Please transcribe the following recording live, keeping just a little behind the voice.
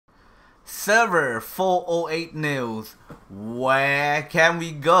Server 408 news. Where can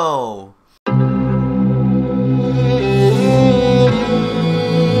we go?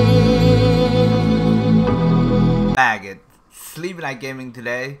 Back at Sleepynight Gaming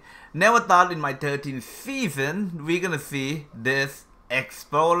today. Never thought in my 13th season we're gonna see this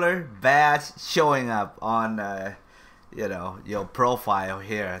Explorer badge showing up on your profile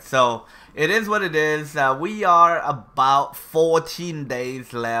here. So it is what it is. We are about 14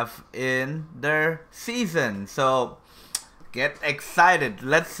 days left in the season, so get excited.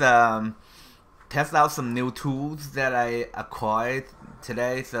 Let's test out some new tools that I acquired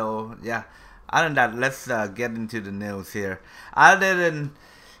today. So yeah, other than that, let's get into the news here. Other than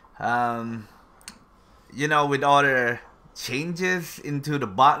with all the changes into the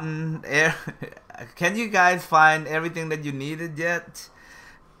button air, can you guys find everything that you needed yet?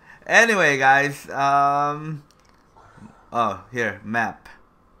 Anyway, guys, oh, here, map.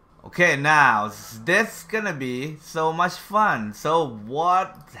 Okay, now this gonna be so much fun. So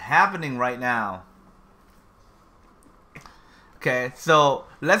what's happening right now? Okay, so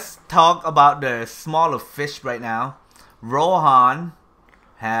let's talk about the smaller fish right now. Rohan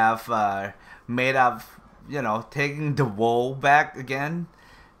have made up, taking the wool back again,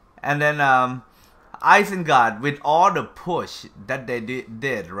 and then Isengard with all the push that they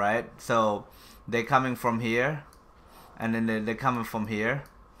did, right? So they're coming from here, and then they're coming from here.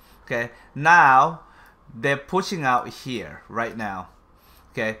 Okay, now they're pushing out here right now.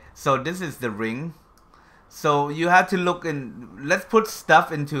 Okay, so this is the ring. So you have to look in. Let's put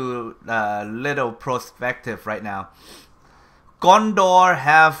stuff into little perspective right now. Gondor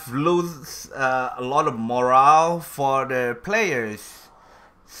have lose a lot of morale for the players.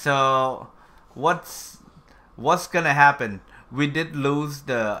 So what's gonna happen? We did lose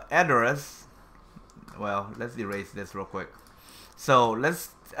the address. Well, let's erase this real quick. So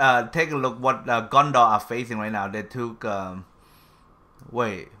let's take a look what Gondor are facing right now. They took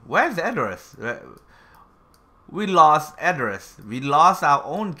wait, where's the address? We lost address. We lost our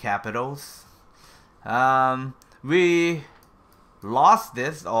own capitals. We lost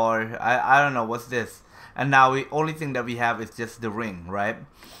this, or I don't know what's this. And now the only thing that we have is just the ring, right?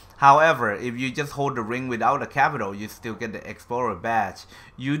 However, if you just hold the ring without a capital, you still get the Explorer badge.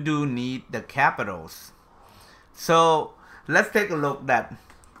 You do need the capitals. So let's take a look at,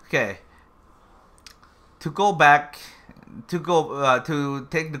 okay, to go back, to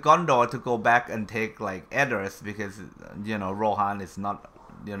take the Gondor, to go back and take like address, because Rohan is not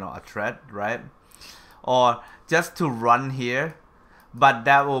a threat, right? Or just to run here, but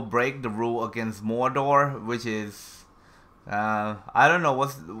that will break the rule against Mordor, which is I don't know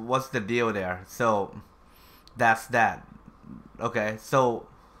what's the deal there. So that's that. Okay, so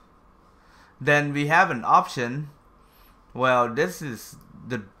then we have an option. Well, this is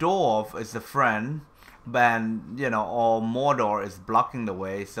the dwarf is a friend, but all Mordor is blocking the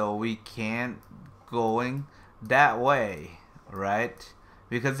way, so we can't going that way, right?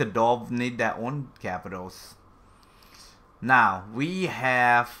 Because the dwarf need their own capitals. Now we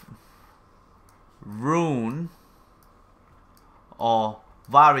have Rune or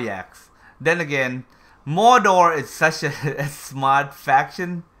Variax. Then again, Mordor is such a smart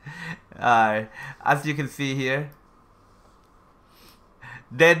faction. As you can see here,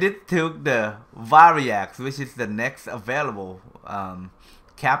 they did took the Variax, which is the next available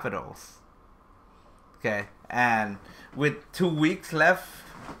capitals. Okay, and with 2 weeks left,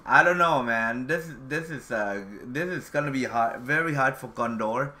 I don't know, man. This is gonna be hard, very hard for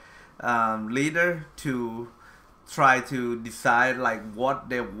Gondor leader to try to decide like what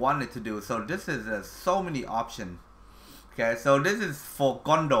they wanted to do. So this is so many options. Okay, so this is for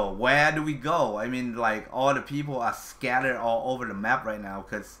Gondor. Where do we go? I mean, like, all the people are scattered all over the map right now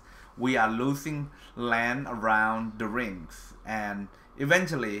because we are losing land around the rings, and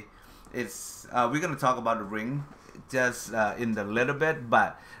eventually it's we're gonna talk about the ring just in a little bit,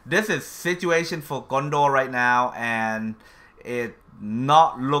 but this is situation for Gondor right now, and it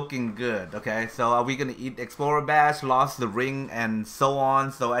not looking good. Okay, so are we gonna eat Explorer badge, lost the ring, and so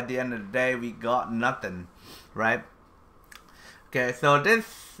on? So at the end of the day, we got nothing, right? Okay, so this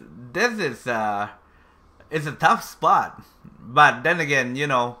is it's a tough spot, but then again,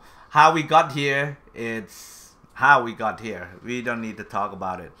 how we got here, it's how we got here. We don't need to talk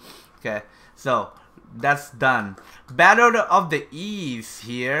about it. Okay, so that's done. Battle of the East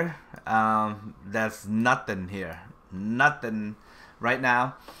here. There's nothing here, nothing right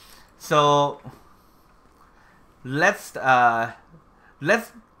now. So let's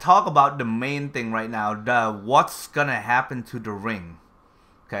talk about the main thing right now. What's gonna happen to the ring?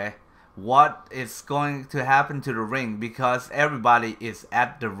 Okay, what is going to happen to the ring, because everybody is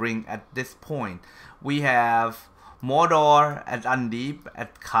at the ring at this point. We have Mordor at Undeep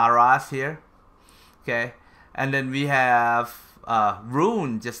at Karas here, okay, and then we have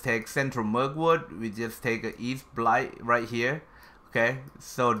Rune just take Central Mirkwood. We just take a East Blight right here, okay.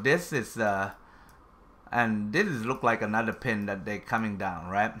 So this is and this is look like another pin that they're coming down,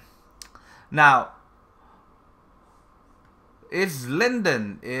 right? Now it's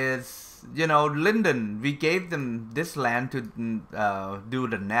Linden, is, you know, Linden, we gave them this land to do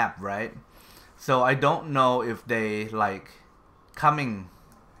the nap, right? So I don't know if they like coming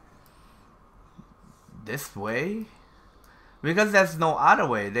this way, because there's no other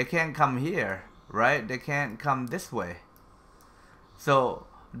way. They can't come here, right? They can't come this way. So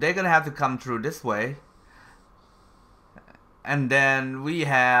they're gonna have to come through this way. And then we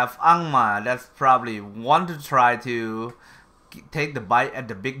have Angmar that's probably want to try to take the bite at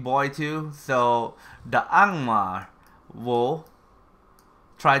the big boy too. So the Angmar will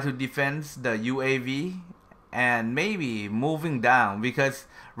try to defend the UAV and maybe moving down, because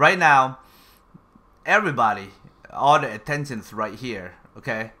right now everybody, all the attention's right here,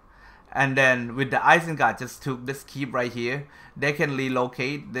 okay. And then with the Isengard just took this keep right here, they can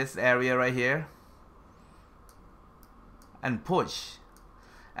relocate this area right here and push.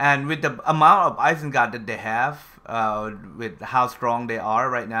 And with the amount of Isengard that they have, with how strong they are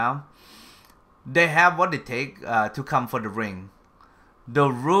right now, they have what it takes to come for the ring. The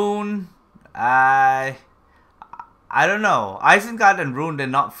Rune, I don't know. Isengard and Rune, they're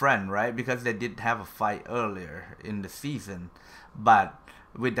not friends, right? Because they did have a fight earlier in the season. But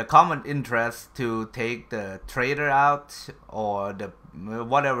with the common interest to take the trader out, or the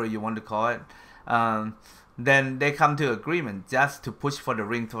whatever you want to call it, then they come to agreement just to push for the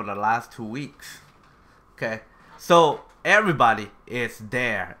ring for the last 2 weeks. Okay, so everybody is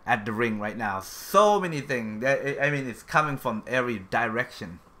there at the ring right now. So many things. I mean, it's coming from every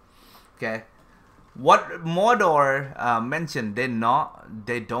direction. Okay, what Mordor mentioned,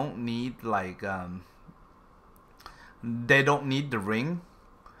 they don't need like they don't need the ring.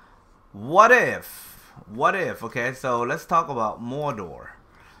 What if? Okay, so let's talk about Mordor.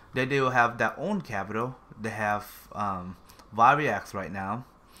 They do have their own capital. They have Variax right now.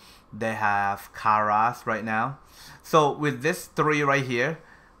 They have Karas right now. So with this 3 right here,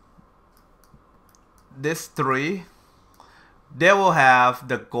 this 3, they will have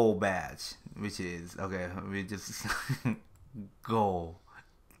the gold badge, which is, okay, we just gold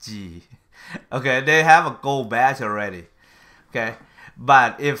G. Okay, they have a gold badge already. Okay,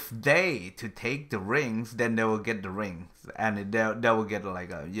 but if they to take the rings, then they will get the rings, and they will get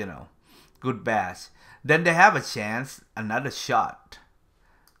like a, you know, good badge. Then they have a chance, another shot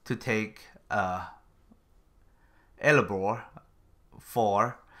to take Erebor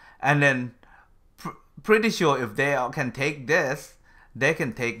 4, and then pretty sure if they can take this, they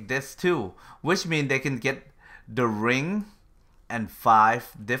can take this too, which means they can get the ring and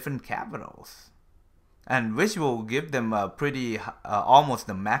 5 different capitals, and which will give them a pretty almost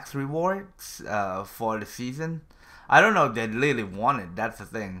the max rewards for the season. I don't know if they really want it. That's the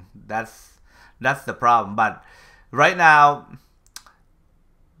thing. That's the problem. But right now,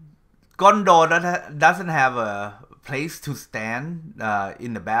 Gondor doesn't have a place to stand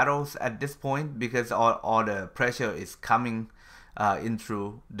in the battles at this point, because all the pressure is coming in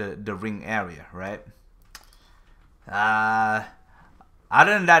through the ring area, right?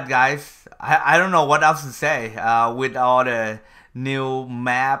 Other than that, guys, I don't know what else to say with all the new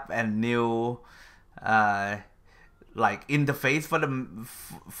map and new like interface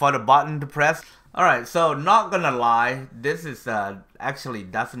for the button to press. Alright, so not gonna lie, this is actually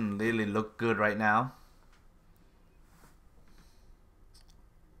doesn't really look good right now.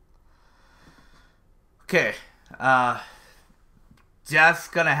 Okay,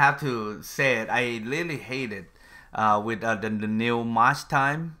 just gonna have to say it, I really hate it with the new march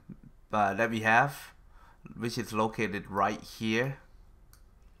time that we have, which is located right here.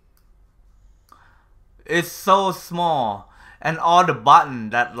 It's so small, and all the button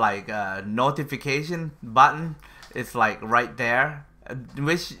that like notification button is like right there,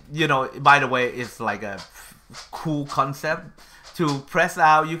 which, you know, by the way, is like a cool concept. To press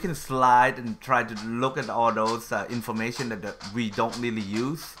out, you can slide and try to look at all those information that we don't really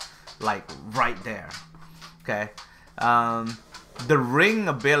use, like right there. Okay, the ring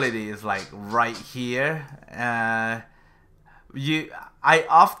ability is like right here. I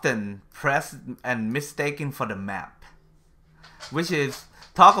often press and mistaken for the map, which is,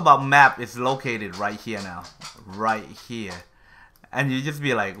 talk about map, is located right here now, right here, and you just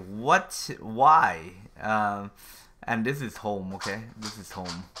be like, what, why? And this is home, okay, this is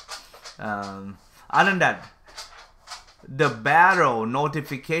home. Other than that, the battle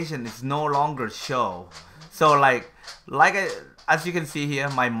notification is no longer show. So as you can see here,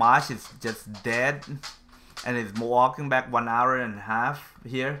 my Marsh is just dead, and it's walking back 1 hour and a half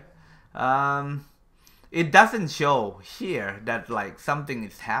here. It doesn't show here that like something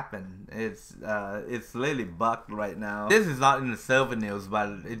is happened. It's really bugged right now. This is not in the server news, but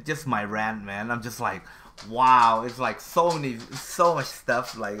it's just my rant, man. I'm just like, wow, it's like so much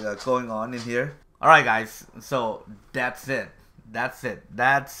stuff like going on in here. Alright guys, so that's it. That's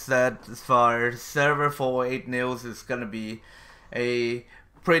for server 408 news. It's gonna be a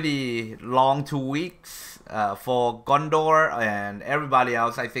pretty long 2 weeks for Gondor and everybody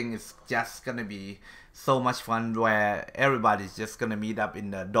else. I think it's just gonna be so much fun where everybody's just gonna meet up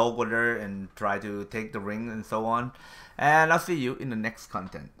in the Dolgother and try to take the ring and so on. And I'll see you in the next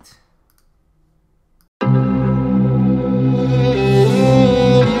content.